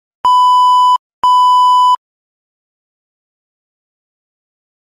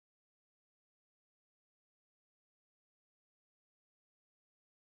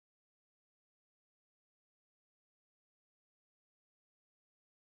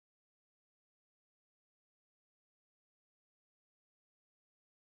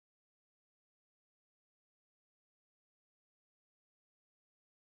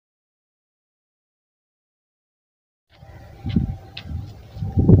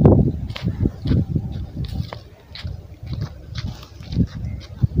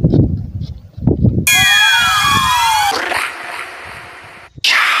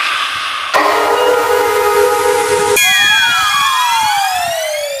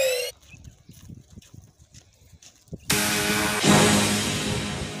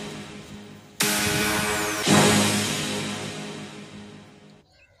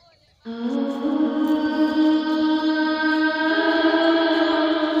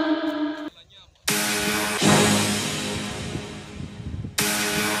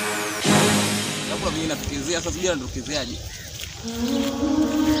Sasa sijui anatokezeaje.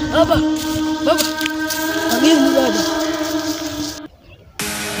 Baba. Ageni baba.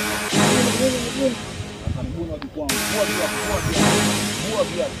 Karibuni watu kwangu. Mua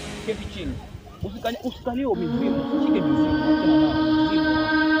pia. Keti chini. Usikalio mizimu, usishike mizimu.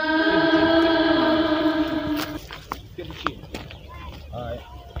 Keti chini. Haya.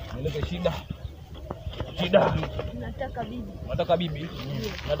 Nieleze shida. Nataka bibi. Nataka bibi?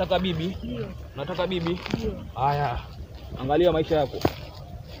 Ndio. Nataka bibi? Ndio. Nataka bibi? Ndio. Haya. Angalia maisha yako.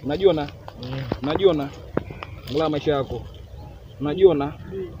 Unajiona? Unajiona? Angalia maisha yako. Unajiona?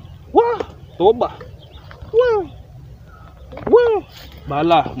 Ndio. Wa! Toba. Wa!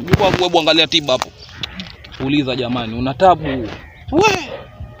 Bala, mjukuu wangu angalia tiba hapo. Uliza jamani, una tabu.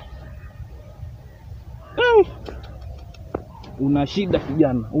 Una shida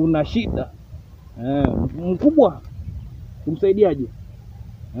kijana, una shida. Mkubwa. Kumsaidiaje?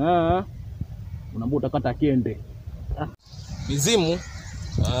 Unaambia utakata kende. Mizimu.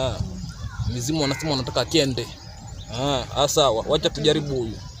 Mizimu wanasema wanataka kende. Sawa, wacha tujaribu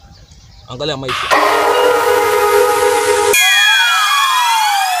huyu. Angalia maisha.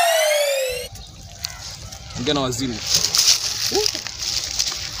 Ongea na wazimu.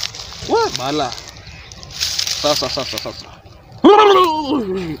 Bala. Sasa.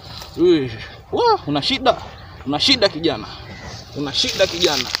 Una shida. Una shida kijana. Una shida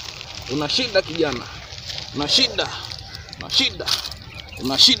kijana. Una shida kijana. Una shida. Una shida.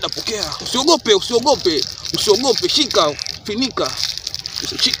 Una shida, pokea. Usiogope, usiogope. Usiogope, shika, finika.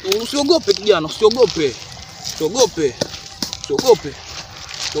 Usiogope kijana, usiogope. Usiogope. Usiogope.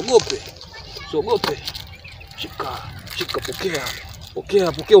 Usiogope. Usiogope. Shika, pokea.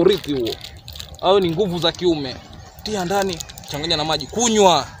 Pokea urithi huo. Hao ni nguvu za kiume. Tia ndani, changanya na maji,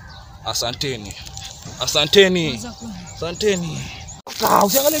 kunywa. Asanteni. Asanteni.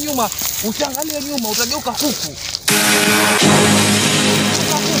 Usiangalie nyuma, utageuka kuku.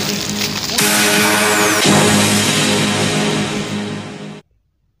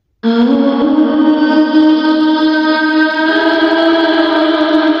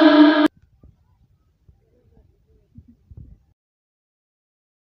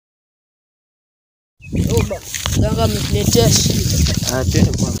 Mganga amekuletea shida.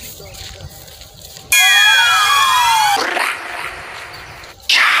 Twende kwanza.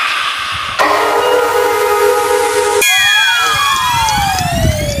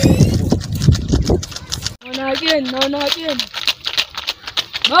 Naona ageni.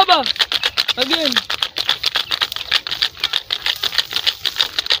 Baba, ageni.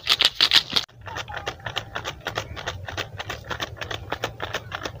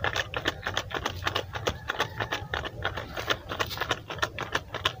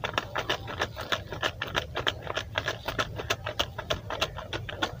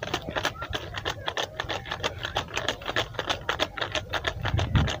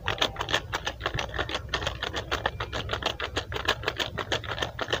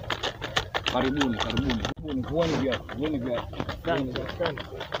 Karibuni. Kuoni viatu.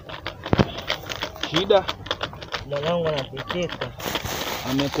 Shida? Mwanangu anapekeka.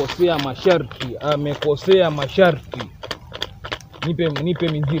 Amekosea masharti.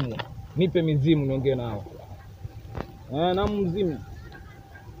 Nipe mizimu niongee nao. Na mzimu.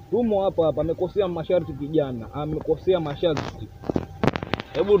 Tumo hapa amekosea masharti kijana. Amekosea masharti.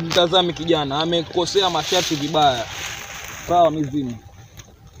 Hebu tutazame kijana, amekosea masharti vibaya. Sawa mizimu.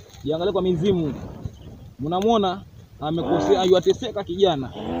 Jiangalie kwa mizimu. Mnamuona amekosea, yateseka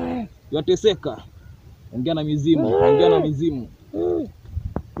kijana. Yateseka. Ongea na mizimu.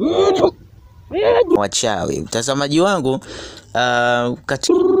 Wachawi. Mtazamaji wangu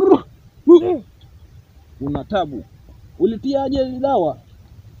una tabu. Ulitia aje dawa?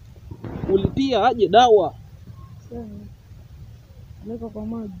 Weka kwa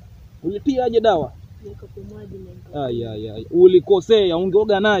maji. Ulitia aje dawa? Weka kwa maji na. Ai. Ulikosea,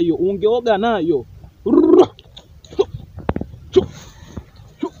 ungeoga nayo.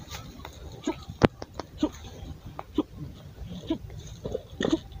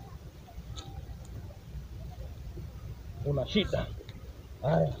 shida.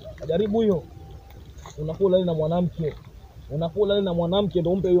 Haya, jaribu hiyo. Unakula ile na mwanamke. Unakula ile na mwanamke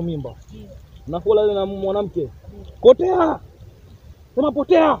ndio umpe hiyo mimba. Unakula ile na mwanamke. Potea. Sema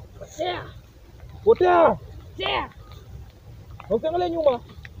potea. Potea. Potea. Potea. Usiangalie nyuma.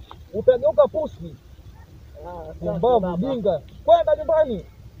 Utageuka pusi. Mbavu dinga. Kwenda nyumbani.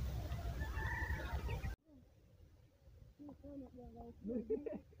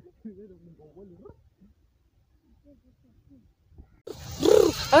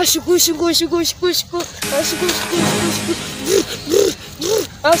 Ashiku.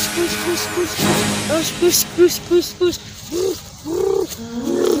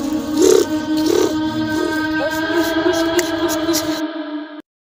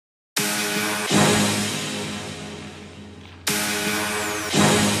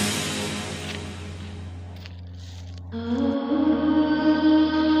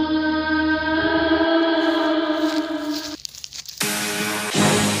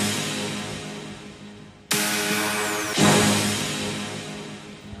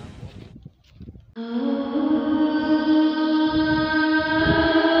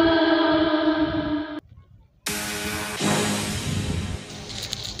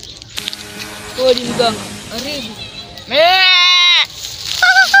 Odi mganga, karibu.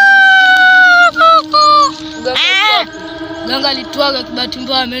 Mganga alituaga kibati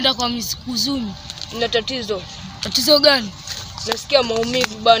mbaya, ameenda kwa Kuzumi. Nina tatizo. Tatizo gani? Nasikia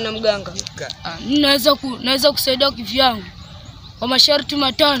maumivu bana mganga. Naweza kusaidia kivyangu. Kwa masharti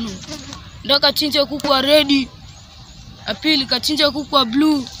 5. Ndio kachinje kuku wa red. Ya pili kachinje kuku wa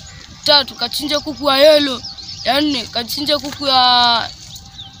blue. 3 kachinje kuku wa yellow. Ya 4 kachinje kuku ya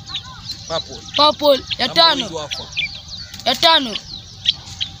purple. Ya 5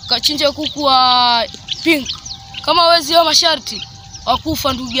 kachinje kuku wa pink. Kama wezi hiyo masharti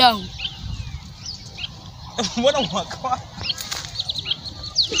wakufa ndugu yangu. Mbona mwaka?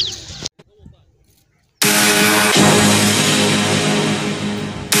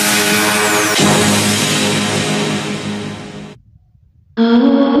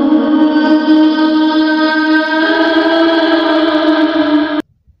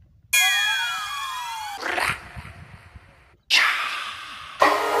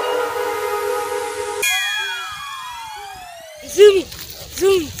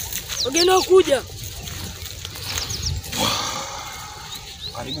 Zoom. Wageni kuja.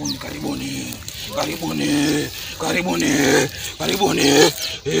 Karibuni.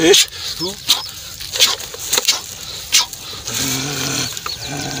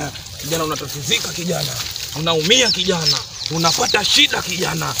 Kijana unatatizika kijana. Unaumia kijana. Unapata shida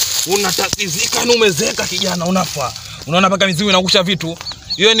kijana. Unatatizika na umezeka kijana, unafa. Unaona paka mizimu inakusha vitu.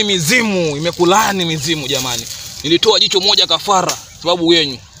 Hiyo ni mizimu, imekulani mizimu jamani. Nilitoa jicho moja kafara sababu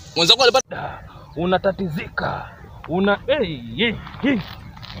yenu. Mwenzako alipata unatatizika.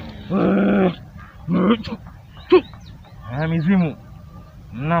 Mizimu.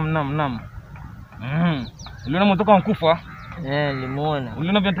 Nam. Uliona mtoka mkufa? Nimeona.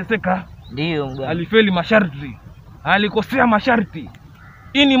 Uliona vyateseka? Ndio mganga. Alifeli masharti. Alikosea masharti.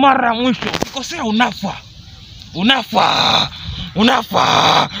 Hii ni mara ya mwisho. Ukikosea unafa.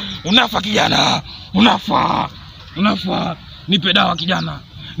 Unafa kijana. Unafa. Nipe dawa kijana.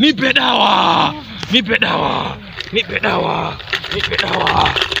 Nipe dawa.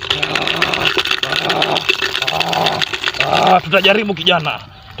 Tutajaribu kijana.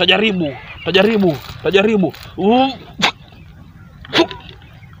 Tutajaribu.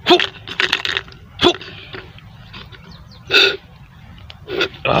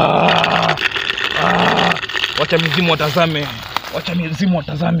 Wacha mizimu watazame.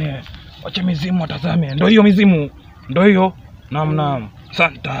 Ndio hiyo mizimu. Naam.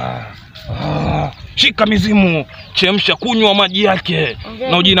 Santa. Shika mizimu, chemsha, kunywa maji yake.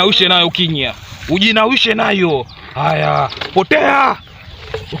 Na ujinawishe nayo ukinya. Haya, potea.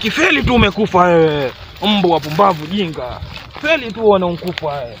 Ukifeli tu umekufa wewe. Mbwa pumbavu jinga. Feli tu unakufa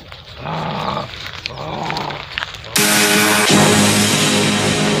wewe.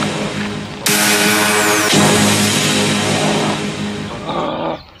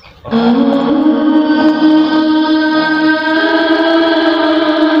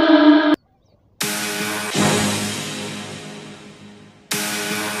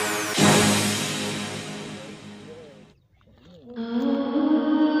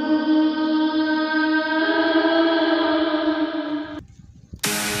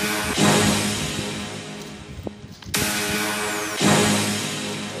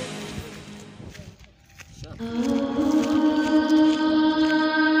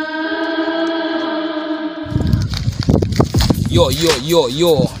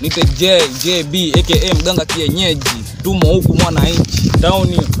 Yo, nipe JB aka mganga kienyeji. tumo huku mwananchi.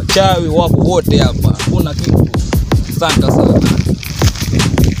 Tauni wachawi wako wote hapa. Kuna kitu. Asante sana.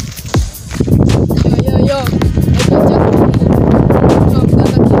 Yo.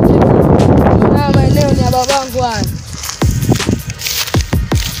 Maeneo ni ya babangu haya.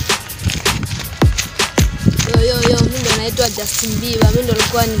 Yo, mimi ndo naitwa Justin Bieber. Mimi ndo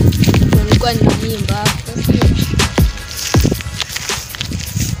nilikuwa ninaimba hapo.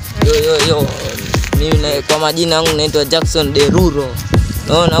 Yo. Mimi kwa majina yangu naitwa Jackson Deruro.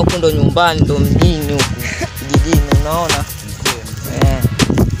 Unaona huku ndo nyumbani, ndo mjini huku. Kijijini unaona?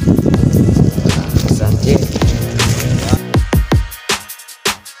 Asante.